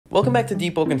Welcome back to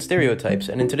Deepwoken Stereotypes,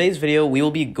 and in today's video, we will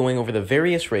be going over the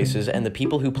various races and the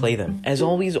people who play them. As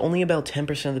always, only about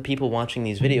 10% of the people watching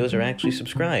these videos are actually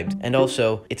subscribed. And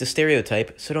also, it's a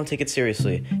stereotype, so don't take it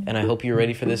seriously. And I hope you're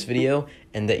ready for this video,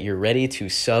 and that you're ready to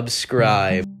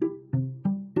subscribe.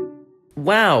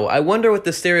 Wow, I wonder what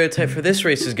the stereotype for this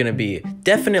race is gonna be.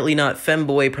 Definitely not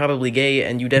femboy, probably gay,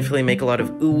 and you definitely make a lot of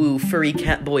ooh-woo furry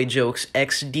catboy jokes,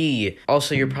 XD.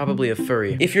 Also, you're probably a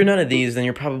furry. If you're none of these, then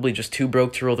you're probably just too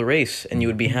broke to roll the race, and you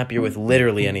would be happier with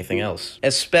literally anything else.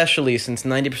 Especially since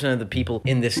 90% of the people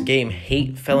in this game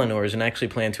hate Felinors and actually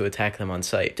plan to attack them on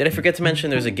sight. Did I forget to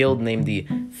mention there's a guild named the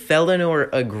Felinor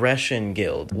Aggression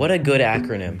Guild? What a good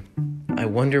acronym. I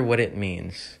wonder what it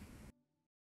means.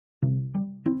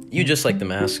 You just like the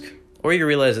mask. Or you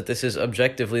realize that this is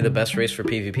objectively the best race for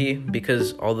PvP,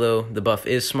 because although the buff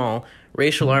is small,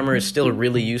 racial armor is still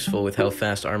really useful with how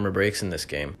fast armor breaks in this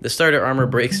game. The starter armor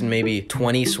breaks in maybe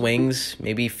 20 swings,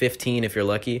 maybe 15 if you're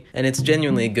lucky, and it's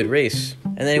genuinely a good race.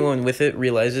 And anyone with it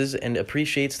realizes and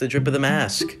appreciates the drip of the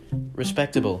mask.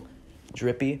 Respectable,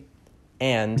 drippy,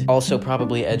 and also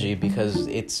probably edgy, because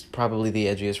it's probably the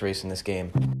edgiest race in this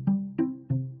game.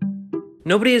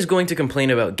 Nobody is going to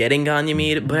complain about getting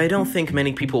Ganymede, but I don't think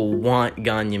many people want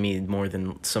Ganymede more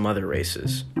than some other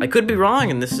races. I could be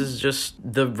wrong, and this is just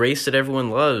the race that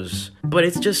everyone loves. But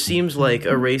it just seems like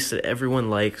a race that everyone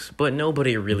likes, but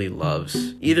nobody really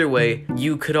loves. Either way,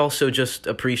 you could also just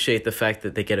appreciate the fact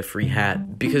that they get a free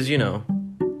hat, because, you know,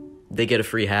 they get a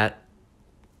free hat.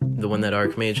 The one that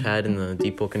Archmage had in the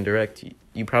Deepwoken Direct,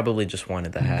 you probably just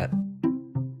wanted the hat.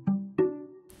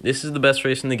 This is the best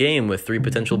race in the game with 3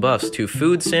 potential buffs to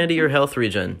food, sanity, or health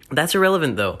regen. That's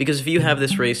irrelevant though, because if you have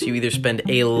this race, you either spend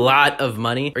a lot of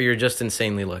money or you're just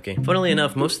insanely lucky. Funnily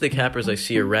enough, most of the cappers I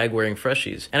see are rag-wearing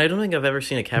freshies, and I don't think I've ever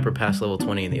seen a capper pass level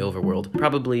 20 in the overworld,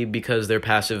 probably because their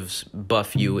passives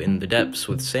buff you in the depths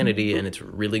with sanity, and it's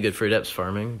really good for depths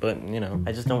farming, but you know,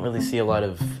 I just don't really see a lot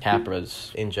of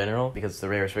capras in general, because it's the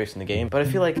rarest race in the game, but I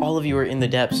feel like all of you are in the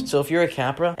depths, so if you're a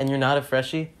capra and you're not a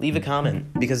freshie, leave a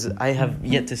comment, because I have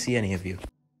yet to see any of you.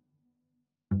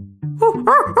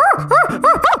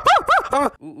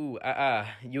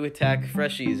 You attack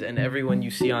freshies and everyone you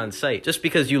see on sight. Just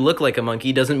because you look like a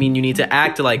monkey doesn't mean you need to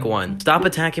act like one. Stop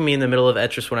attacking me in the middle of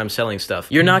Etris when I'm selling stuff.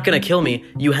 You're not gonna kill me.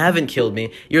 You haven't killed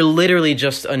me. You're literally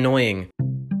just annoying.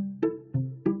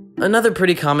 Another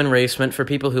pretty common race meant for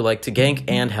people who like to gank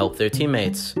and help their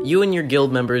teammates. You and your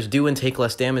guild members do and take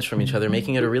less damage from each other,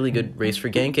 making it a really good race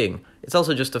for ganking. It's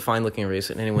also just a fine-looking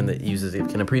race, and anyone that uses it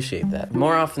can appreciate that.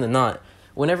 More often than not,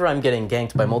 whenever I'm getting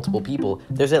ganked by multiple people,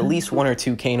 there's at least 1 or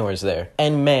 2 Kanors there.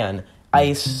 And man,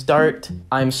 I'm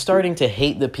starting to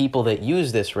hate the people that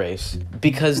use this race,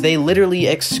 because they literally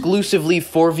exclusively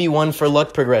 4v1 for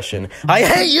luck progression. I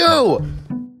hate you!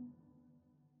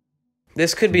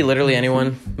 This could be literally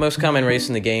anyone, most common race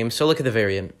in the game, so look at the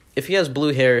variant. If he has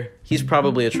blue hair, he's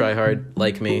probably a tryhard,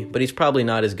 like me, but he's probably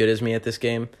not as good as me at this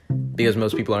game, because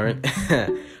most people aren't.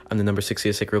 I'm the number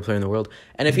 60th real player in the world.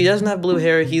 And if he doesn't have blue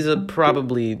hair, he's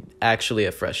probably actually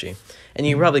a freshie. And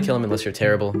you can probably kill him unless you're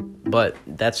terrible, but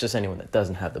that's just anyone that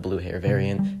doesn't have the blue hair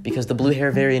variant, because the blue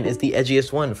hair variant is the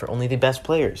edgiest one for only the best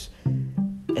players.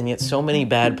 And yet so many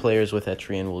bad players with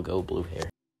Etrian will go blue hair.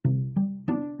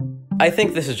 I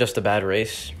think this is just a bad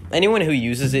race. Anyone who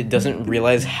uses it doesn't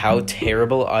realize how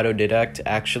terrible autodidact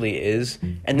actually is,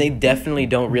 and they definitely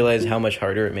don't realize how much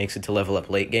harder it makes it to level up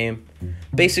late game.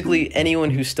 Basically, anyone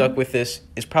who's stuck with this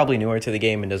is probably newer to the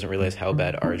game and doesn't realize how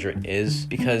bad Ardrit is,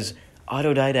 because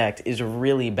autodidact is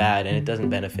really bad and it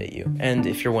doesn't benefit you. And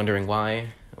if you're wondering why,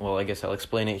 well, I guess I'll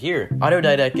explain it here.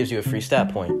 Autodidact gives you a free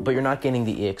stat point, but you're not getting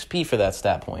the EXP for that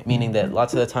stat point, meaning that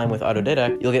lots of the time with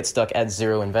autodidact, you'll get stuck at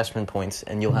 0 investment points,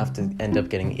 and you'll have to end up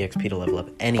getting EXP to level up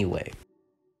anyway.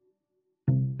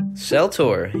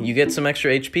 Seltor, you get some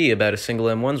extra HP, about a single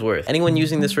M1's worth. Anyone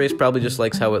using this race probably just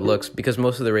likes how it looks, because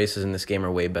most of the races in this game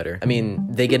are way better. I mean,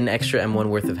 they get an extra M1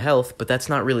 worth of health, but that's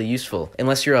not really useful,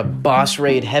 unless you're a boss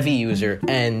raid heavy user,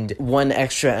 and 1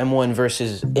 extra M1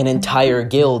 versus an entire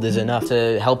guild is enough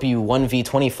to help you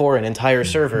 1v24 an entire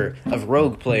server of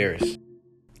rogue players.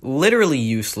 Literally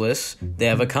useless. They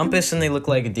have a compass and they look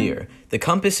like a deer. The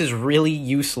compass is really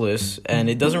useless and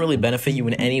it doesn't really benefit you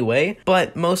in any way,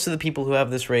 but most of the people who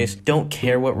have this race don't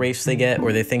care what race they get,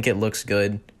 or they think it looks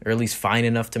good, or at least fine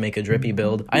enough to make a drippy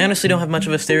build. I honestly don't have much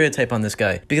of a stereotype on this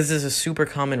guy, because this is a super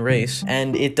common race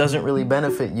and it doesn't really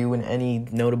benefit you in any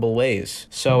notable ways.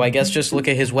 So I guess just look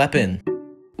at his weapon.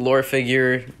 Lore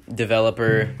figure,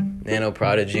 developer, nano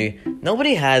prodigy.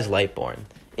 Nobody has Lightborn.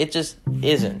 It just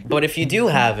isn't. But if you do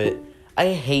have it,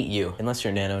 I hate you. Unless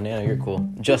you're Nano. Nano, you're cool.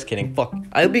 Just kidding. Fuck.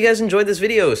 I hope you guys enjoyed this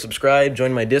video. Subscribe,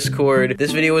 join my Discord.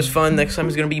 This video was fun. Next time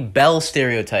is going to be Bell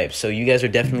stereotypes, so you guys are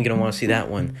definitely going to want to see that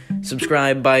one.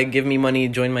 Subscribe by give me money,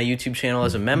 join my YouTube channel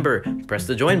as a member, press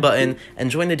the join button,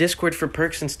 and join the Discord for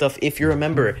perks and stuff if you're a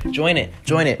member. Join it.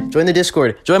 Join it. Join the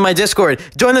Discord. Join my Discord.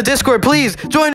 Join the Discord, please. Join